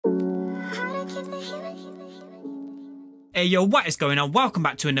Hey yo, what is going on? Welcome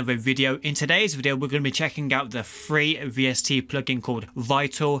back to another video. In today's video we're going to be checking out the free VST plugin called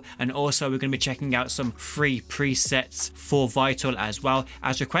Vital, and also we're going to be checking out some free presets for Vital as well,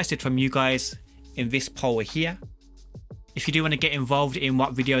 as requested from you guys in this poll here. If you do want to get involved in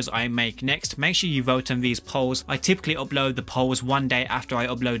what videos I make next, make sure you vote on these polls. I typically upload the polls one day after I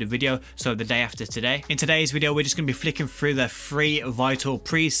upload a video, so the day after today. In today's video, we're just going to be flicking through the free Vital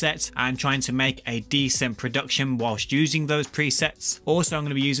presets and trying to make a decent production whilst using those presets. Also, I'm going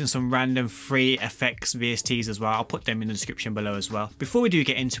to be using some random free effects VSTs as well. I'll put them in the description below as well. Before we do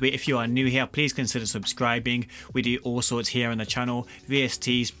get into it, if you are new here, please consider subscribing. We do all sorts here on the channel: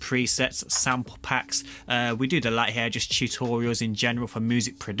 VSTs, presets, sample packs. We do a lot here, just tutorials in general for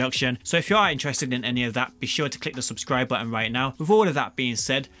music production. So if you are interested in any of that, be sure to click the subscribe button right now. With all of that being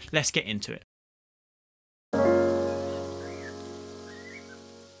said, let's get into it.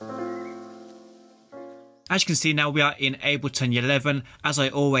 As you can see now, we are in Ableton 11. As I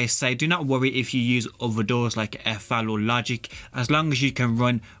always say, do not worry if you use other DAWs like FL or Logic. As long as you can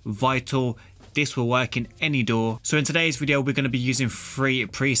run Vital, this will work in any DAW. So in today's video, we're going to be using free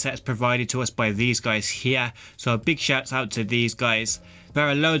presets provided to us by these guys here. So a big shout out to these guys. There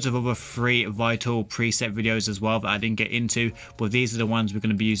are loads of other free Vital preset videos as well that I didn't get into, but these are the ones we're going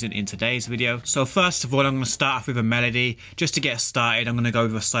to be using in today's video. So first of all, I'm going to start off with a melody. Just to get started, I'm going to go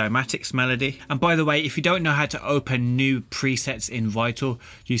with a cymatics melody. And by the way, if you don't know how to open new presets in Vital,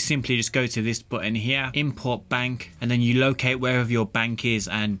 you simply just go to this button here, import bank, and then you locate wherever your bank is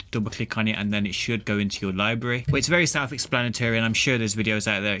and double click on it, and then it should go into your library. But it's very self-explanatory, and I'm sure there's videos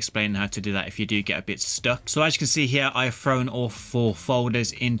out there explaining how to do that if you do get a bit stuck. So as you can see here, I've thrown all 4 folders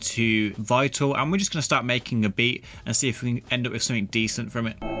into Vital, and we're just going to start making a beat and see if we can end up with something decent from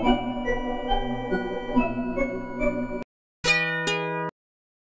it.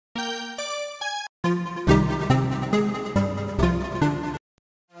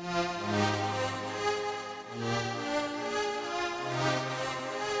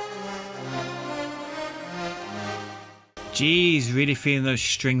 Jeez, really feeling those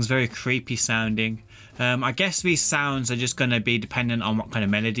strings, very creepy sounding. I guess these sounds are just going to be dependent on what kind of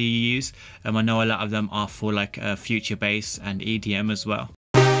melody you use. I know a lot of them are for like future bass and EDM as well.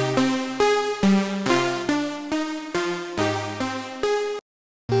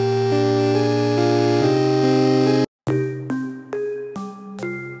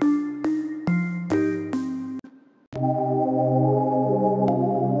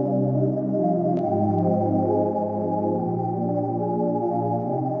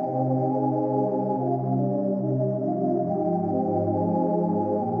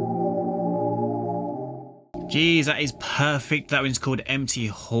 Geez, that is perfect. That one's called Empty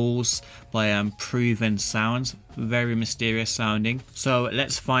Halls by Proven Sounds. Very mysterious sounding. So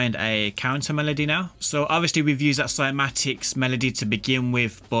let's find a counter melody now. So obviously we've used that cymatics melody to begin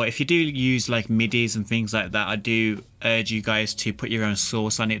with, but if you do use like midis and things like that, I do urge you guys to put your own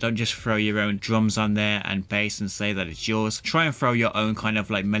sauce on it. Don't just throw your own drums on there and bass and say that it's yours. Try and throw your own kind of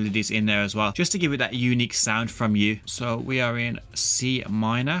like melodies in there as well, just to give it that unique sound from you. So we are in C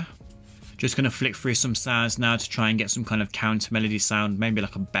minor. Just going to flick through some sounds now to try and get some kind of counter melody sound, maybe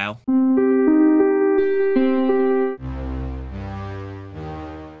like a bell.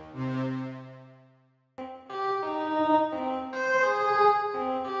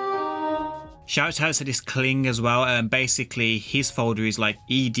 Shout out to this Kling as well. Basically his folder is like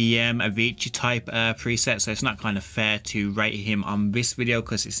EDM, Avicii type preset, so it's not kind of fair to rate him on this video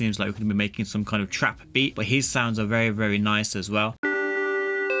because it seems like we're going to be making some kind of trap beat, but his sounds are very, very nice as well.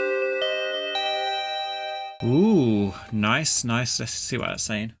 Ooh, nice, nice. Let's see what that's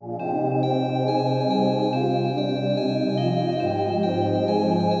saying.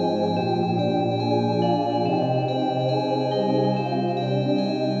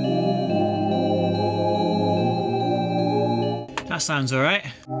 That sounds all right.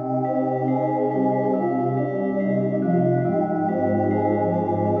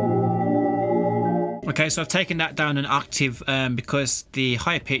 Okay, so I've taken that down an octave because the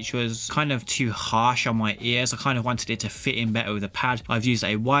high pitch was kind of too harsh on my ears. I kind of wanted it to fit in better with the pad. I've used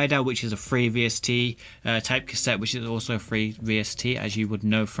a wider, which is a free VST, type cassette, which is also a free VST, as you would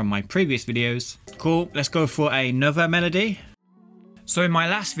know from my previous videos. Cool, let's go for another melody. So in my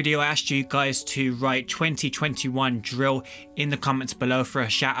last video, I asked you guys to write 2021 drill in the comments below for a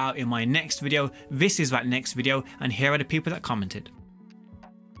shout out in my next video. This is that next video, and here are the people that commented.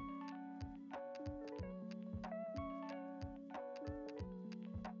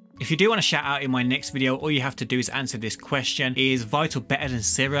 If you do want a shout out in my next video, all you have to do is answer this question. Is Vital better than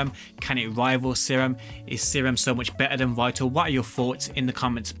Serum? Can it rival Serum? Is Serum so much better than Vital? What are your thoughts in the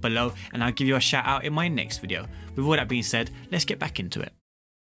comments below? And I'll give you a shout out in my next video. With all that being said, let's get back into it.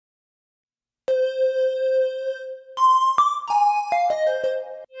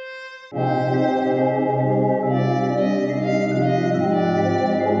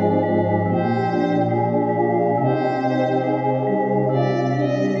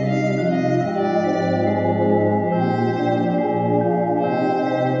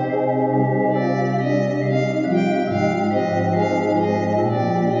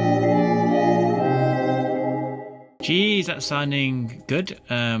 Geez, that's sounding good.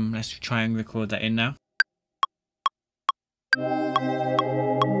 Let's try and record that in now.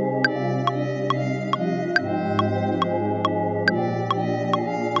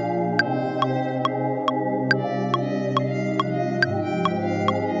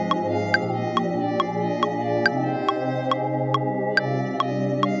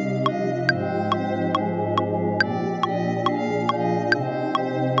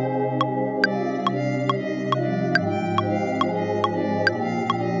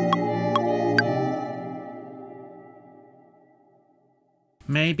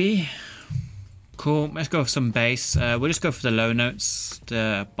 Maybe. Cool, let's go for some bass. We'll just go for the low notes,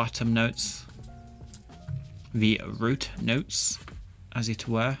 the bottom notes, the root notes, as it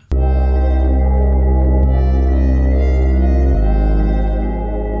were.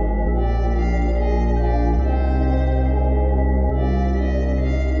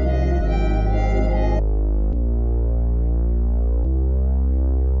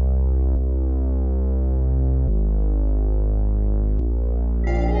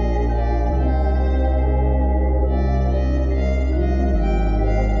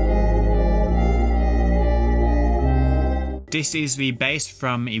 This is the bass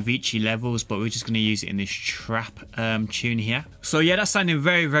from Avicii Levels, but we're just going to use it in this trap tune here. So yeah, that's sounding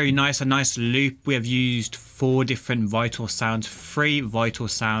very, very nice. A nice loop. We have used 4 different Vital sounds, 3 Vital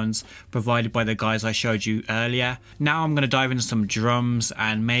sounds provided by the guys I showed you earlier. Now I'm going to dive into some drums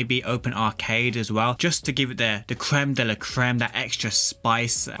and maybe open Arcade as well, just to give it the creme de la creme, that extra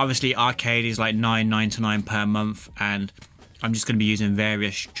spice. Obviously Arcade is like $9.99 per month, and I'm just going to be using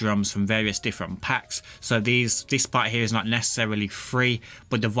various drums from various different packs. So this part here is not necessarily free,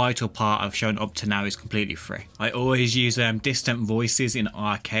 but the Vital part I've shown up to now is completely free. I always use distant voices in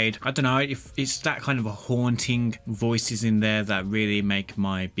Arcade. I don't know if it's that kind of a haunting voices in there that really make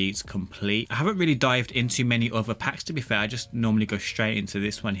my beats complete. I haven't really dived into many other packs, to be fair. I just normally go straight into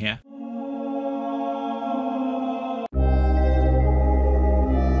this one here.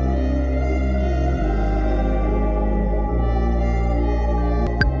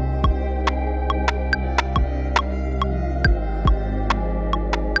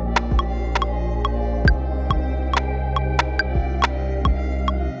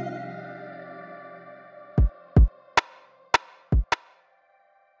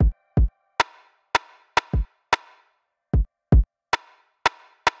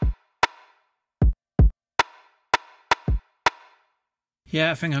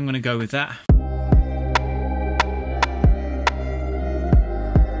 Yeah, I think I'm going to go with that.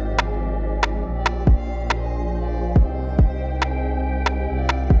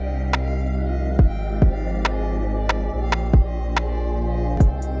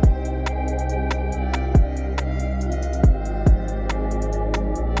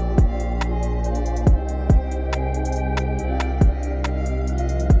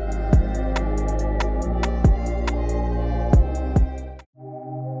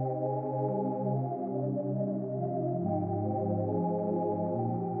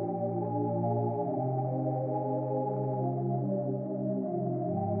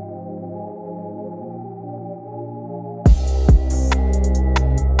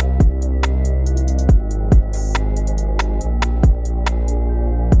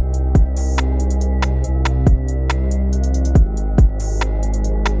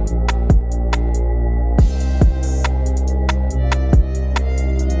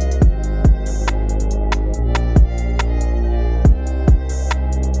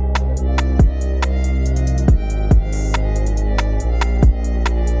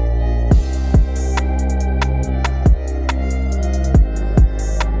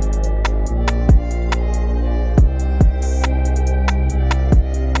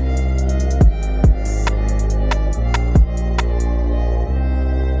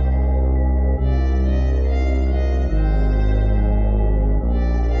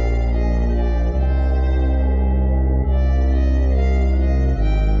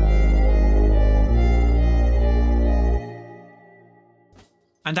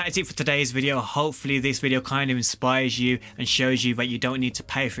 And that is it for today's video. Hopefully this video kind of inspires you and shows you that you don't need to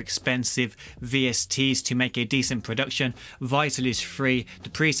pay for expensive VSTs to make a decent production. Vital is free, the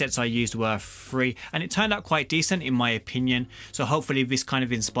presets I used were free, and it turned out quite decent in my opinion. So hopefully this kind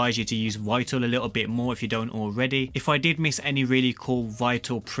of inspires you to use Vital a little bit more if you don't already. If I did miss any really cool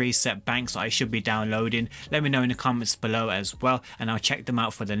Vital preset banks I should be downloading, let me know in the comments below as well, and I'll check them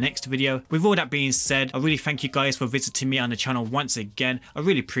out for the next video. With all that being said, I really thank you guys for visiting me on the channel once again. I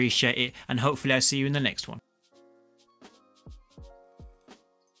really appreciate it, and hopefully I'll see you in the next one.